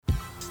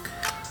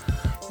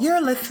You're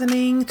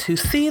listening to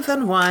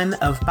Season 1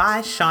 of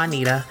By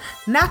Shawnita,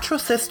 Natural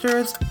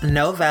Sisters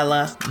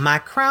novella, My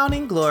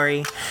Crowning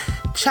Glory,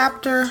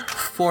 Chapter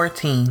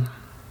 14.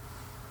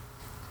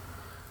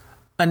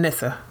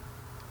 Anissa.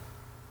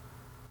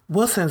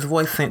 Wilson's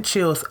voice sent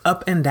chills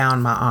up and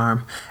down my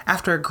arm.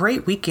 After a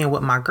great weekend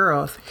with my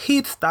girls,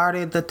 he'd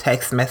started the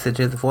text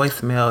messages,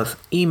 voicemails,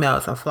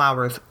 emails, and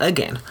flowers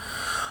again.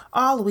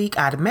 All week,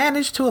 I'd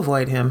managed to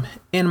avoid him.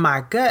 In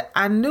my gut,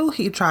 I knew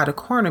he'd try to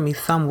corner me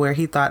somewhere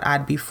he thought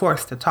I'd be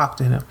forced to talk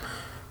to him.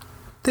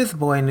 This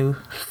boy knew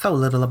so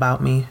little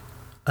about me.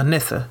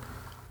 Anissa,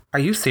 are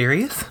you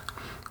serious?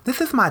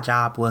 This is my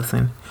job,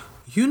 Wilson.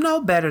 You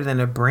know better than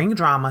to bring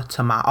drama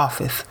to my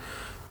office.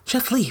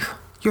 Just leave.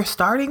 You're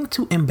starting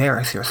to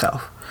embarrass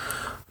yourself.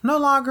 No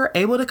longer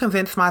able to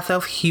convince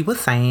myself he was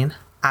sane,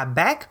 I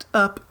backed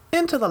up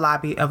into the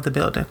lobby of the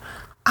building.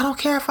 I don't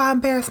care if I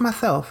embarrass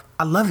myself.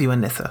 I love you,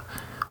 Anissa.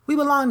 We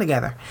belong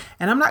together,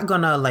 and I'm not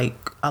gonna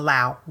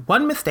allow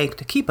one mistake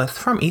to keep us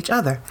from each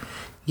other.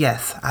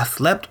 Yes, I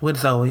slept with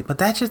Zoe, but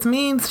that just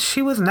means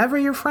she was never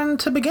your friend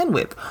to begin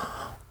with,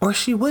 or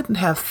she wouldn't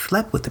have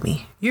slept with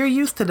me. You're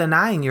used to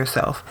denying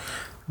yourself.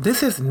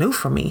 This is new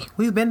for me.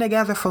 We've been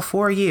together for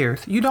 4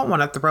 years. You don't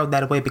want to throw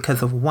that away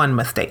because of one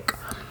mistake.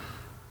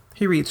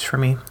 He reached for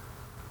me.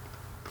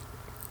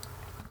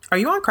 Are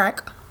you on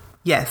crack?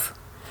 Yes.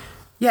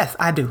 Yes,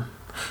 I do.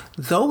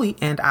 Zoe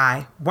and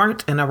I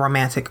weren't in a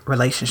romantic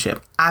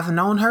relationship. I've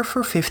known her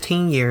for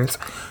 15 years.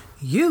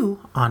 You,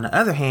 on the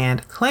other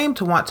hand, claimed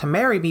to want to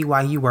marry me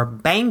while you were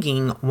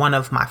banging one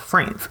of my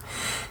friends.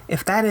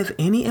 If that is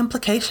any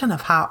implication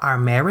of how our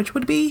marriage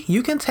would be,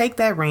 you can take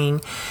that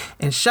ring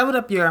and shove it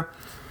up your...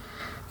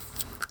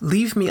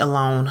 Leave me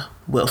alone,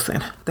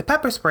 Wilson. The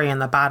pepper spray in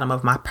the bottom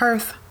of my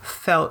purse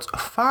felt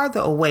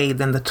farther away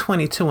than the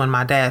 22 on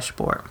my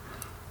dashboard.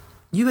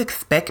 You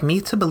expect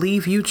me to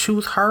believe you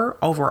choose her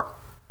over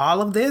all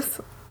of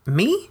this?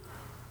 Me?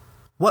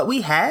 What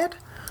we had?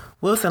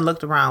 Wilson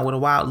looked around with a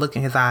wild look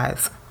in his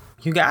eyes.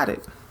 You got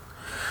it.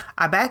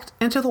 I backed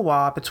into the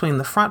wall between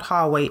the front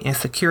hallway and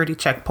security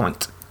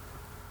checkpoint.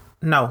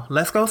 No,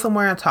 let's go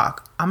somewhere and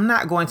talk. I'm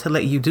not going to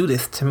let you do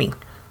this to me.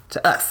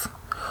 To us.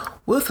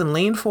 Wilson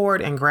leaned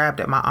forward and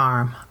grabbed at my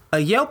arm. A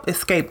yelp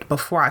escaped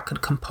before I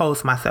could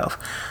compose myself.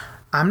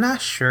 I'm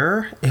not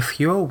sure if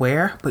you're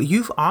aware, but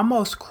you've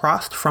almost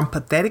crossed from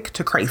pathetic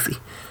to crazy.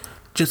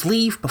 Just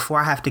leave before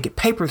I have to get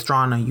papers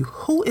drawn on you.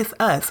 Who is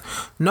us?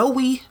 No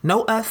we,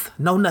 no us,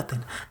 no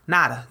nothing.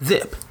 Nada,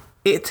 zip.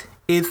 It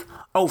is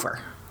over.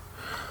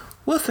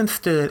 Wilson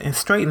stood and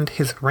straightened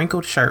his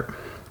wrinkled shirt.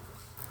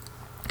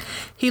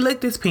 He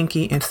licked his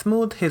pinky and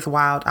smoothed his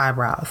wild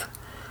eyebrows.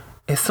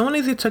 As soon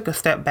as he took a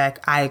step back,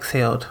 I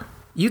exhaled.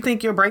 You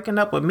think you're breaking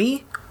up with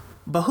me?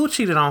 But who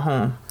cheated on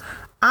whom?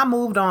 I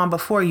moved on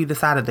before you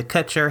decided to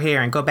cut your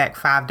hair and go back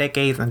 5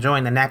 decades and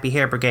join the nappy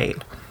hair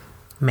brigade.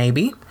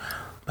 Maybe.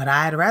 But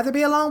I'd rather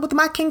be alone with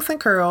my kinks and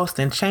curls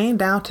than chained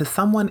down to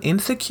someone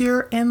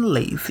insecure and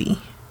lazy.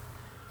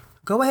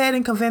 Go ahead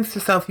and convince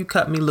yourself you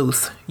cut me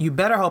loose. You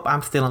better hope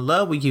I'm still in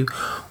love with you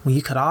when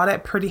you cut all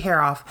that pretty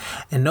hair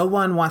off and no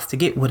one wants to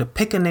get with a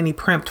pickaninny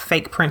primped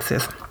fake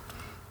princess.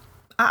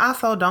 I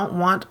also don't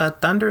want a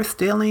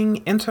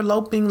thunder-stealing,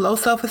 interloping, low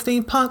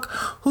self-esteem punk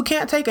who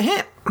can't take a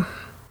hint.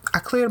 I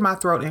cleared my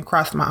throat and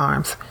crossed my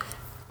arms.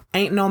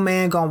 Ain't no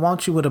man gonna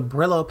want you with a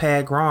Brillo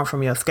pad growing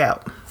from your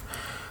scalp.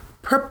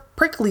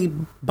 Prickly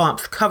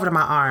bumps covered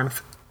my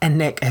arms and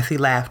neck as he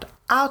laughed.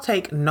 I'll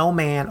take no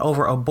man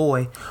over a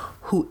boy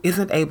who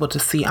isn't able to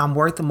see I'm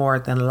worth more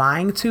than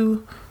lying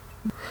to.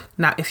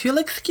 Now, if you'll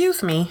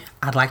excuse me,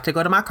 I'd like to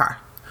go to my car.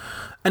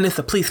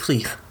 Anissa,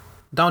 please,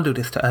 don't do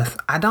this to us.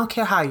 I don't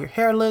care how your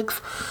hair looks.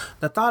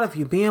 The thought of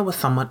you being with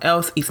someone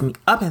else eats me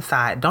up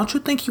inside. Don't you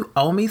think you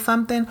owe me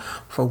something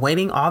for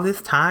waiting all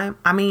this time?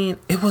 I mean,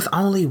 it was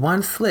only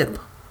one slip.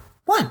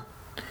 One.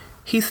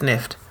 He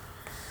sniffed.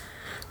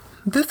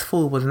 This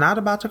fool was not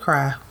about to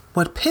cry.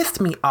 What pissed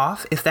me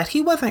off is that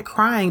he wasn't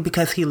crying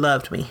because he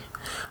loved me.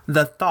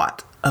 The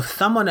thought of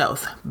someone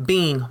else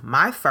being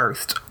my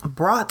first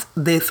brought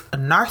this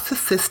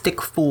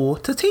narcissistic fool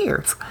to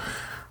tears.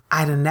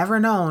 I'd never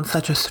known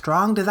such a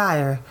strong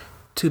desire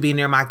to be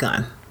near my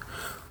gun.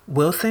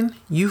 Wilson,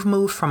 you've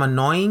moved from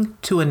annoying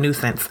to a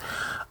nuisance.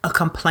 A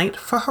complaint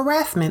for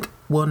harassment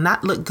will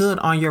not look good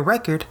on your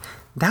record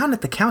down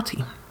at the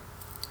county.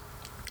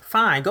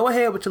 Fine, go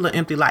ahead with your little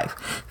empty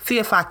life. See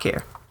if I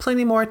care.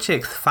 Plenty more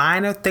chicks,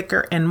 finer,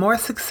 thicker, and more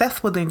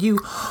successful than you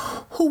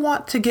who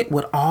want to get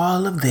with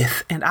all of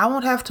this, and I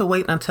won't have to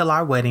wait until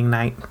our wedding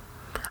night.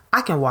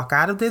 I can walk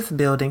out of this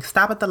building,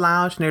 stop at the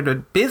lounge near the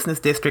business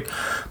district,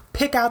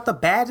 pick out the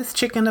baddest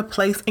chick in the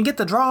place, and get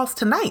the draws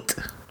tonight.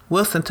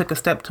 Wilson took a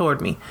step toward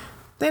me.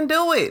 Then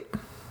do it.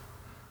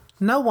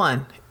 No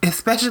one,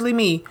 especially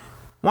me,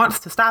 wants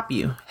to stop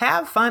you.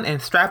 Have fun and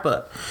strap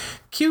up.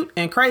 Cute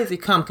and crazy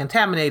come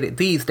contaminated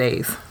these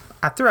days.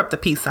 I threw up the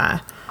peace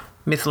sign.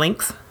 Miss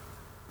Links?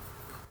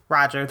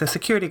 Roger, the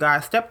security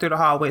guard stepped through the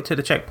hallway to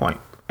the checkpoint.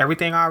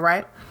 Everything all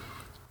right?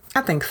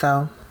 I think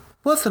so.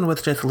 Wilson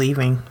was just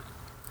leaving.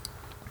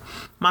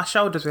 My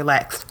shoulders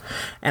relaxed,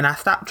 and I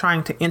stopped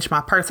trying to inch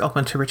my purse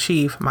open to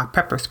retrieve my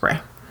pepper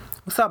spray.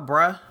 "What's up,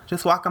 bruh?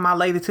 Just walking my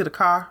lady to the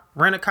car.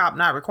 Rent-a-cop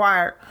not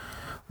required."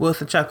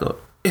 Wilson chuckled.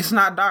 "It's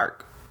not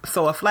dark,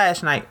 so a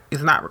flashlight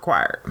is not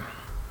required."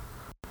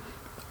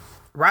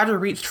 Roger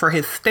reached for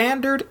his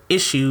standard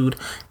issued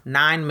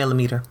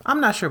 9mm. I'm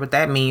not sure what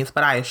that means,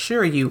 but I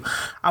assure you,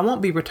 I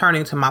won't be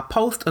returning to my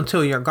post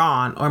until you're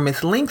gone, or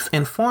Miss Lynx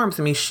informs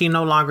me she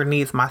no longer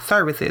needs my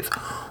services.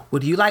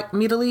 Would you like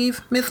me to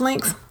leave, Miss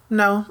Lynx?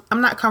 No, I'm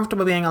not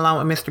comfortable being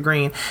alone with Mr.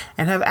 Green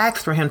and have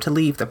asked for him to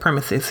leave the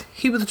premises.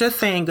 He was just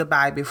saying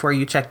goodbye before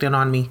you checked in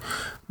on me.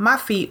 My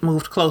feet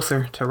moved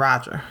closer to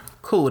Roger.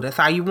 Cool, that's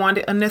how you want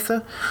it,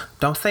 Anissa?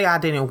 Don't say I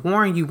didn't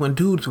warn you when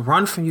dudes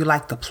run from you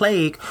like the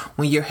plague,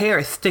 when your hair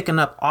is sticking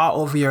up all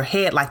over your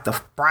head like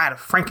the bride of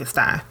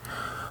Frankenstein.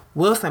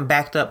 Wilson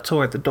backed up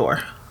toward the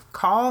door.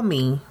 Call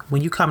me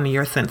when you come to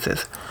your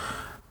senses.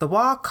 The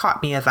wall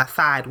caught me as I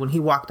sighed when he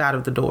walked out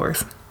of the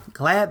doors.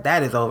 Glad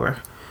that is over.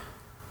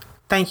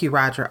 Thank you,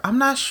 Roger. I'm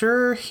not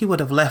sure he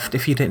would have left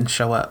if you didn't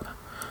show up.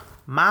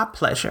 My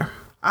pleasure.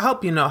 I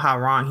hope you know how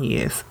wrong he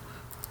is.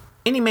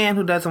 Any man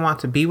who doesn't want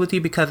to be with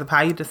you because of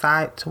how you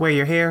decide to wear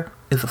your hair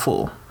is a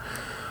fool.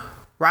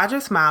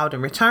 Roger smiled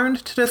and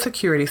returned to the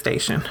security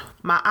station.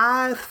 My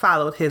eyes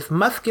followed his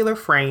muscular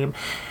frame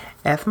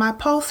as my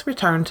pulse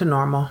returned to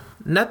normal.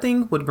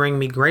 Nothing would bring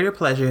me greater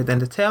pleasure than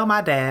to tell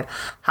my dad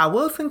how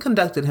Wilson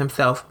conducted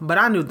himself, but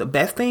I knew the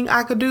best thing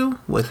I could do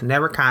was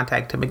never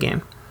contact him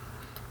again.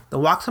 The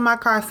walk to my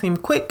car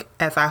seemed quick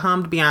as I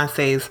hummed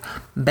Beyonce's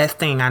Best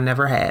Thing I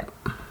Never Had.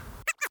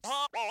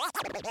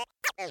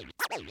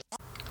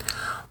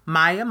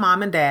 Maya,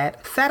 Mom, and Dad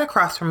sat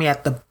across from me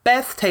at the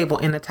best table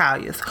in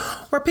Natalia's,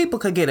 where people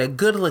could get a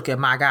good look at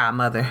my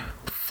godmother.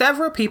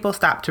 Several people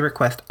stopped to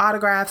request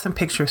autographs and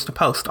pictures to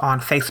post on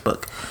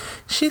Facebook.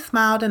 She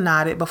smiled and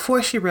nodded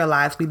before she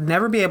realized we'd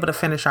never be able to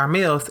finish our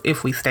meals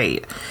if we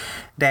stayed.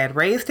 Dad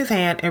raised his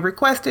hand and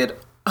requested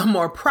a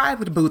more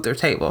private booth or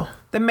table.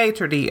 The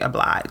maitre d'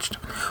 obliged.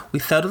 We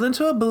settled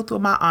into a booth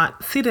with my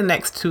aunt seated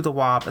next to the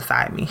wall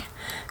beside me.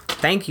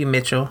 Thank you,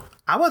 Mitchell.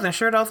 I wasn't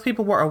sure those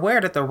people were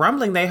aware that the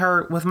rumbling they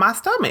heard was my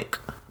stomach.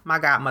 My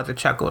godmother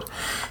chuckled.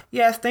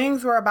 Yes,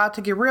 things were about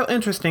to get real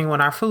interesting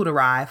when our food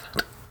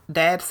arrived.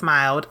 Dad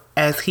smiled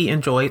as he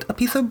enjoyed a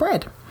piece of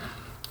bread.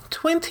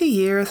 20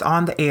 years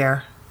on the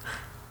air.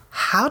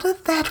 How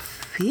does that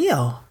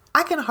feel?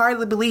 I can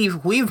hardly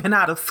believe we've been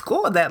out of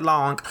school that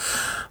long.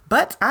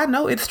 But I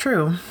know it's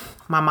true.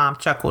 My mom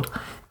chuckled.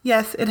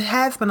 Yes, it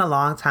has been a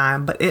long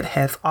time, but it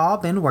has all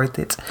been worth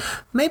it.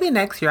 Maybe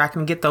next year I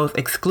can get those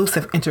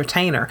exclusive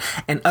entertainer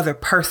and other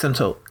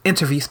personal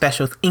interview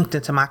specials inked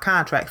into my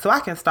contract so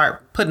I can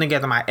start putting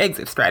together my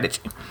exit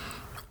strategy.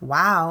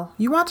 Wow,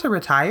 you want to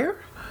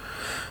retire?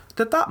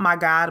 The thought my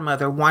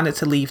godmother wanted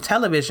to leave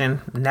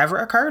television never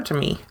occurred to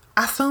me.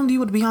 I assumed you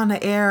would be on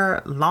the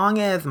air long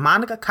as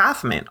Monica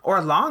Kaufman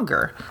or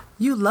longer.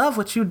 You love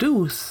what you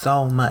do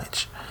so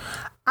much.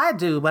 I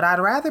do, but I'd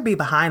rather be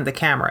behind the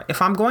camera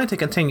if I'm going to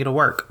continue to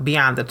work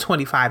beyond the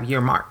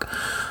 25-year mark.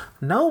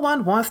 No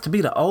one wants to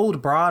be the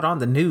old broad on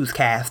the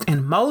newscast,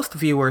 and most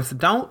viewers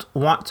don't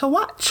want to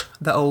watch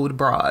the old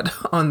broad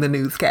on the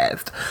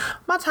newscast.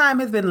 My time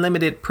has been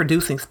limited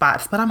producing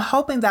spots, but I'm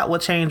hoping that will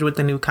change with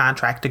the new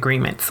contract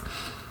agreements.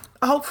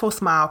 A hopeful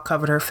smile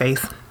covered her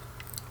face.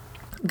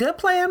 Good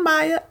plan,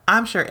 Maya.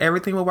 I'm sure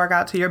everything will work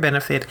out to your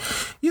benefit.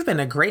 You've been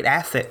a great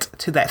asset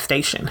to that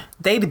station.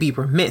 They'd be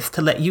remiss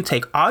to let you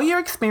take all your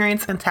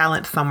experience and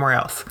talent somewhere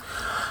else.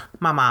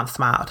 My mom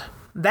smiled.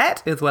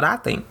 That is what I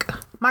think.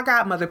 My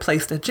godmother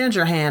placed a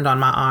ginger hand on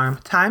my arm.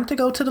 Time to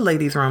go to the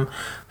ladies' room.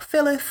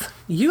 Phyllis,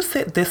 you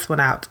sit this one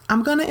out.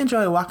 I'm going to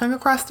enjoy walking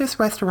across this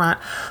restaurant,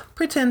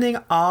 pretending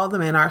all the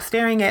men are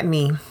staring at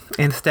me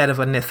instead of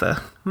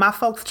Anissa. My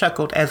folks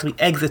chuckled as we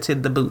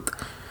exited the booth.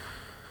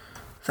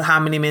 So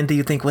how many men do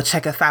you think will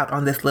check us out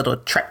on this little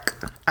trek?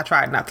 I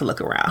tried not to look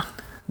around.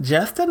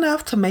 Just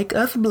enough to make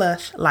us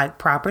blush like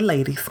proper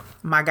ladies.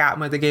 My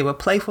godmother gave a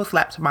playful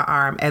slap to my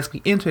arm as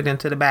we entered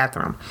into the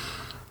bathroom.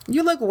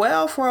 You look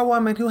well for a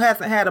woman who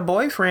hasn't had a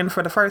boyfriend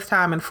for the first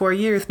time in 4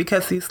 years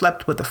because he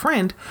slept with a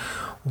friend.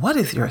 What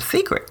is your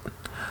secret?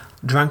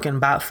 Drunken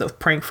bouts of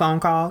prank phone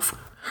calls?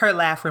 Her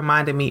laugh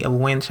reminded me of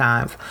wind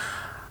chimes.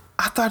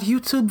 I thought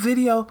YouTube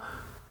video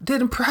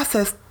didn't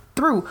process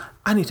through.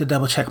 I need to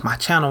double check my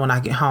channel when I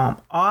get home.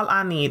 All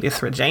I need is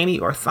for Janie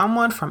or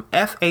someone from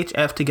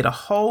FHF to get a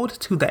hold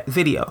to that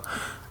video.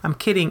 I'm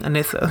kidding,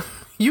 Anissa.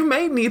 You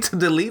may need to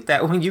delete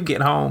that when you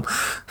get home.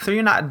 So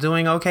you're not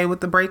doing okay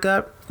with the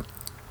breakup?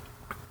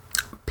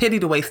 Pity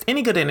to waste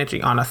any good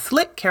energy on a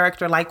slick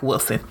character like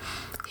Wilson.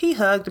 He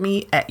hugged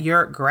me at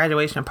your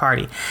graduation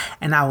party,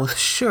 and I was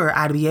sure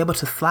I'd be able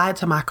to slide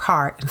to my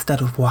car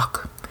instead of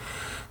walk.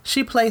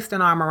 She placed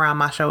an arm around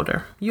my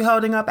shoulder. You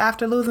holding up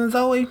after losing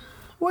Zoe?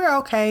 We're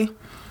okay.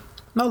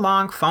 No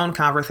long phone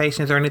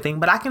conversations or anything,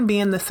 but I can be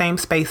in the same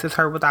space as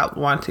her without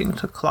wanting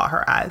to claw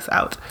her eyes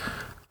out.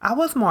 I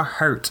was more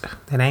hurt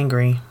than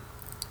angry.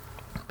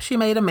 She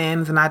made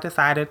amends and I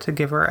decided to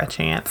give her a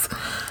chance.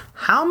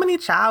 How many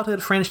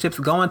childhood friendships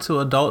go into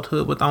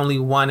adulthood with only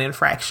one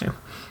infraction?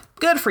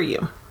 Good for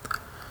you.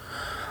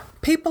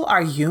 People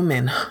are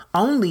human.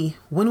 Only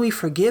when we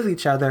forgive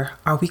each other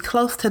are we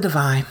close to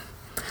divine.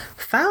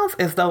 Sounds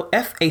as though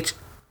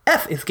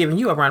FHF is giving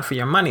you a run for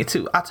your money,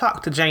 too. I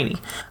talked to Janie.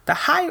 The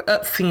higher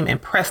ups seem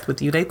impressed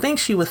with you. They think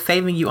she was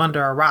saving you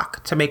under a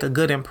rock to make a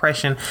good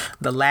impression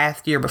the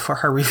last year before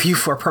her review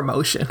for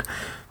promotion.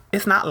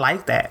 It's not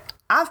like that.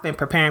 I've been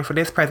preparing for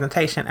this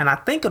presentation and I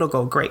think it'll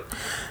go great.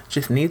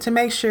 Just need to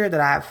make sure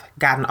that I've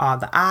gotten all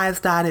the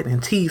I's dotted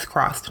and T's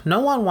crossed. No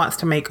one wants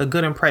to make a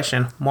good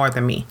impression more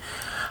than me.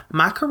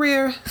 My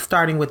career,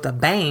 starting with a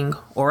bang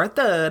or a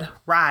thud,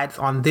 rides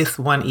on this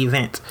one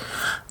event.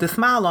 The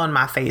smile on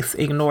my face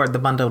ignored the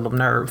bundle of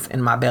nerves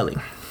in my belly.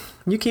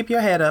 You keep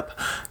your head up.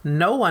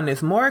 No one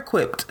is more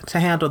equipped to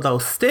handle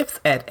those stiffs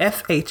at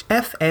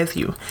FHF as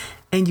you.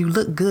 And you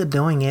look good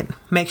doing it.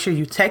 Make sure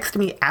you text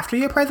me after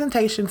your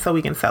presentation so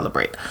we can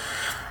celebrate.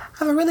 I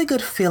have a really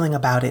good feeling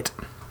about it.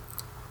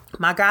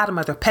 My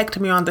godmother pecked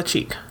me on the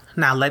cheek.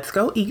 Now let's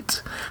go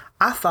eat.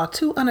 I saw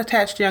two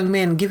unattached young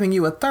men giving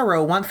you a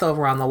thorough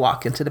once-over on the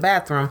walk into the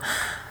bathroom.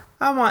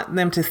 I want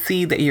them to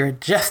see that you're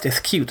just as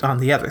cute on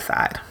the other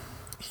side.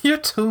 You're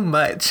too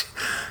much.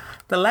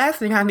 The last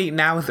thing I need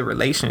now is a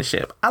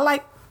relationship. I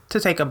like to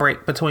take a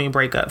break between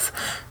breakups.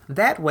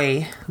 That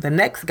way, the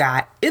next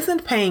guy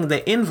isn't paying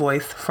the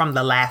invoice from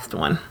the last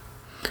one.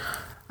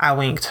 I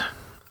winked.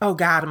 Oh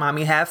God,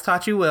 Mommy has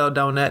taught you well,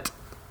 Donut.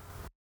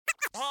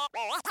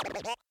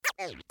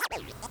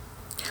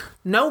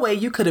 No way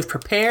you could have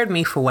prepared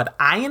me for what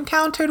I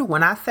encountered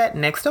when I sat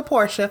next to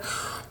Portia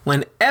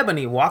when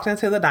Ebony walked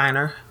into the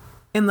diner.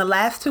 In the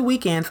last 2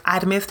 weekends,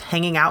 I'd missed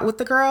hanging out with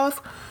the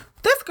girls.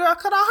 This girl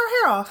cut all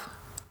her hair off.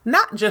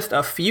 Not just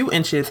a few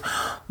inches,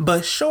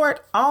 but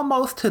short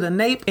almost to the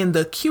nape in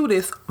the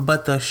cutest,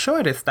 but the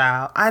shortest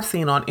style I've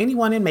seen on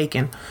anyone in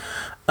Macon.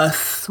 A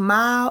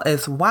smile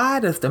as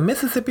wide as the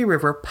Mississippi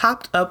River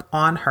popped up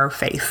on her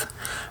face.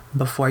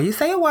 Before you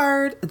say a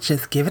word,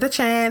 just give it a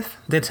chance,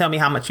 then tell me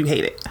how much you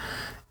hate it.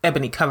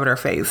 Ebony covered her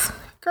face.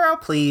 Girl,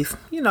 please,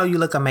 you know you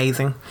look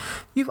amazing.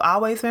 You've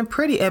always been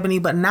pretty, Ebony,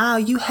 but now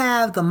you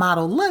have the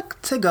model look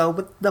to go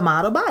with the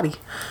model body.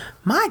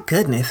 My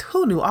goodness,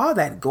 who knew all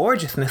that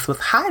gorgeousness was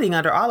hiding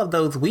under all of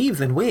those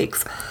weaves and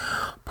wigs?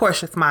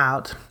 Portia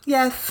smiled.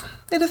 Yes,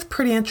 it is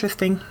pretty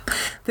interesting.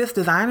 This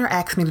designer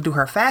asked me to do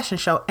her fashion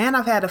show, and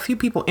I've had a few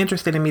people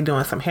interested in me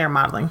doing some hair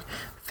modeling.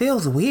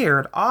 Feels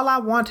weird. All I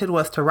wanted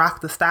was to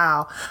rock the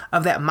style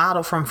of that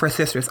model from For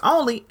Sisters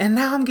Only, and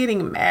now I'm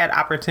getting mad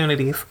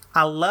opportunities.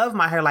 I love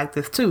my hair like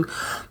this too,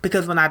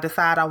 because when I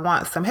decide I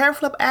want some hair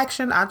flip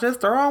action, I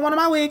just throw on one of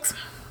my wigs.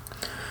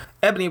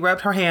 Ebony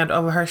rubbed her hand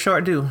over her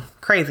short do.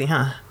 Crazy,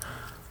 huh?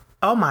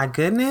 Oh my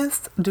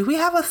goodness. Do we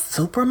have a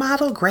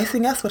supermodel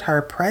gracing us with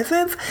her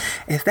presence?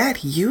 Is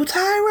that you,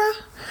 Tyra?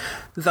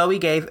 Zoe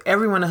gave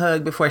everyone a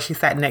hug before she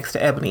sat next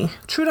to Ebony.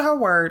 True to her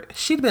word,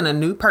 she'd been a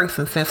new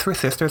person since For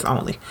Sisters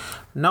Only.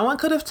 No one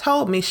could have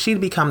told me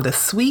she'd become the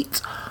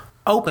sweet,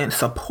 open,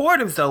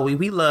 supportive Zoe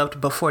we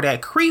loved before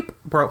that creep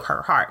broke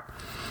her heart.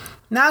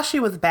 Now she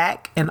was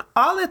back, and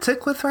all it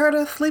took was for her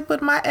to sleep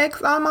with my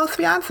ex-almost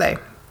fiance.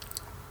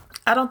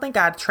 I don't think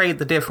I'd trade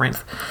the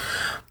difference.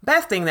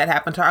 Best thing that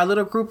happened to our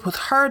little group was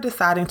her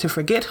deciding to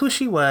forget who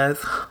she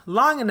was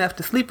long enough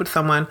to sleep with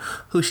someone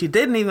who she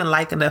didn't even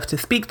like enough to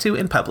speak to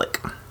in public.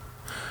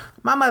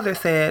 My mother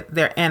said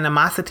their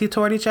animosity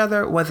toward each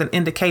other was an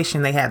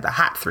indication they had the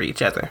hots for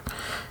each other.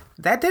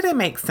 That didn't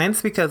make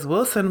sense because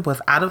Wilson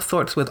was out of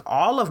sorts with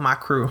all of my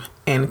crew,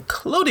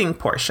 including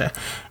Portia,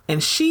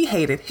 and she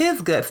hated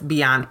his guts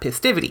beyond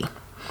festivity.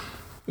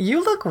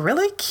 You look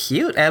really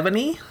cute,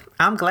 Ebony.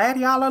 I'm glad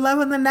y'all are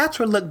loving the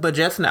natural look, but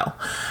just know,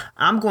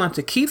 I'm going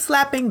to keep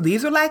slapping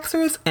these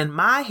relaxers in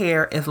my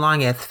hair as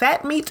long as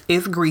fat meat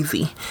is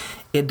greasy.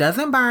 It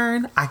doesn't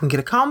burn, I can get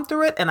a comb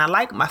through it, and I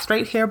like my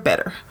straight hair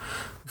better.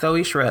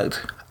 Zoe shrugged.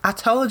 I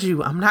told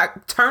you, I'm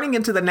not turning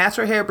into the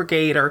natural hair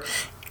brigade or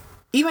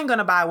even going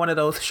to buy one of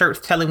those shirts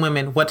telling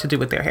women what to do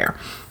with their hair.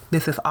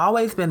 This has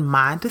always been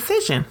my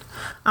decision.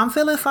 I'm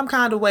feeling some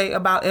kind of way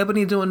about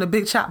Ebony doing the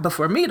big chop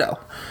before me, though.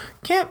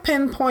 Can't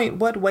pinpoint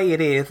what way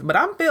it is, but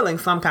I'm feeling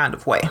some kind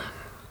of way.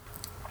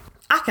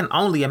 I can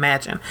only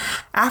imagine.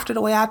 After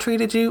the way I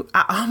treated you,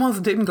 I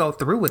almost didn't go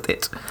through with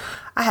it.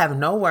 I have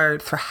no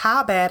words for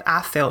how bad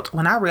I felt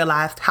when I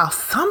realized how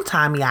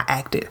sometimey I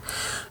acted.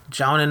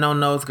 Joning on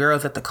those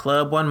girls at the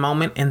club one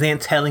moment and then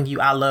telling you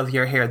I love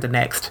your hair the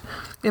next.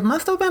 It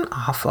must have been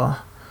awful.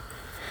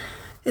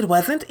 It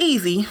wasn't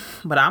easy,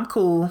 but I'm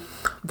cool.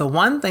 The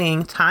one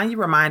thing Tanya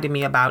reminded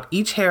me about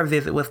each hair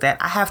visit was that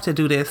I have to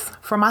do this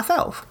for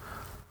myself.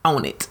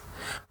 Own it.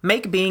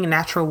 Make being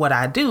natural what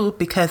I do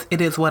because it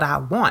is what I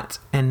want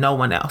and no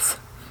one else.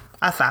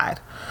 I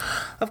sighed.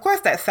 Of course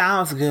that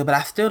sounds good, but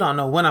I still don't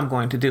know when I'm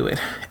going to do it.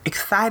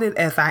 Excited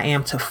as I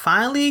am to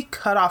finally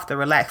cut off the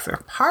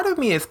relaxer, part of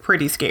me is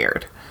pretty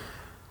scared.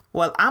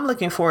 Well, I'm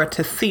looking forward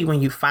to see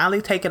when you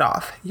finally take it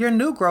off. Your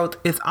new growth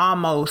is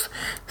almost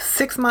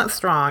 6 months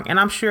strong, and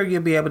I'm sure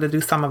you'll be able to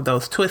do some of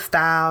those twist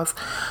styles,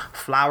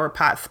 flower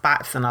pot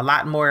spots, and a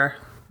lot more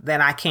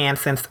than I can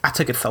since I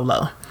took it so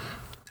low.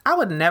 I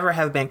would never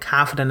have been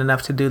confident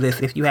enough to do this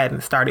if you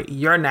hadn't started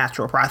your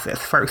natural process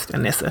first,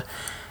 Anissa.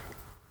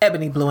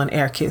 Ebony Blue and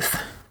Air Kiss.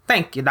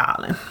 Thank you,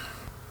 darling.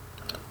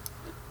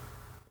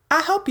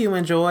 I hope you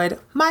enjoyed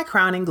My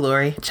Crowning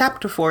Glory,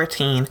 Chapter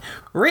 14,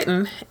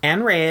 written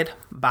and read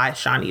by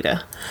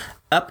Shawnita.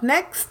 Up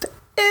next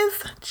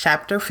is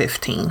Chapter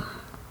 15.